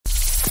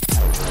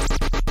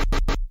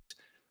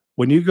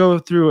When you go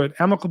through an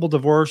amicable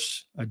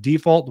divorce, a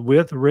default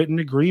with written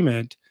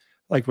agreement,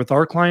 like with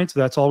our clients,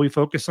 that's all we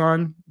focus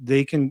on.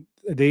 They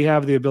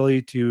have the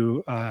ability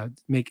to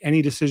make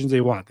any decisions they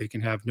want. They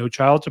can have no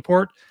child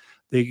support.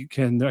 They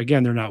can,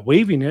 again, they're not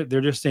waiving it. They're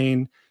just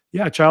saying,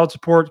 yeah, child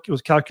support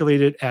was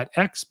calculated at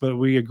X, but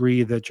we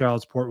agree that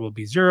child support will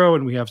be 0.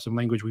 And we have some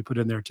language we put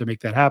in there to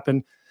make that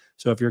happen.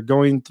 So if you're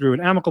going through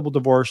an amicable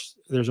divorce,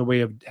 there's a way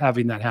of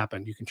having that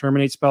happen. You can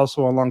terminate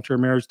spousal and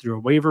long-term marriage through a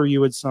waiver you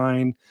would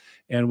sign.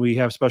 And we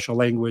have special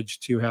language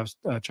to have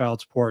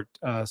child support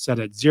set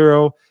at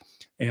 0.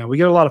 And we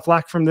get a lot of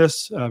flack from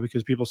this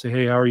because people say,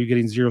 hey, how are you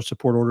getting 0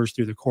 support orders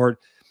through the court?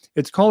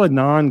 It's called a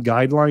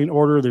non-guideline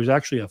order. There's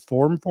actually a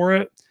form for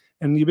it.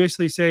 And you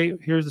basically say,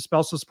 here's the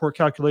spousal support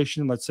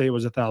calculation. Let's say it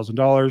was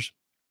 $1,000,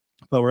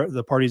 but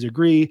the parties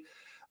agree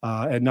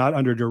and not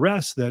under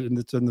duress that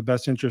it's in the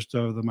best interest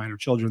of the minor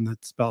children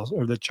that spouse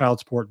or the child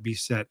support be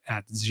set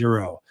at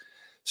 0.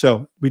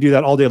 So we do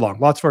that all day long.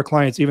 Lots of our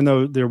clients, even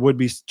though there would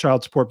be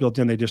child support built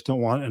in, they just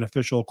don't want an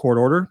official court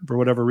order for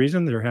whatever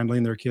reason. They're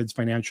handling their kids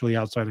financially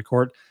outside of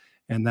court,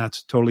 and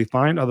that's totally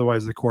fine.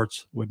 Otherwise, the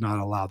courts would not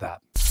allow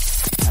that.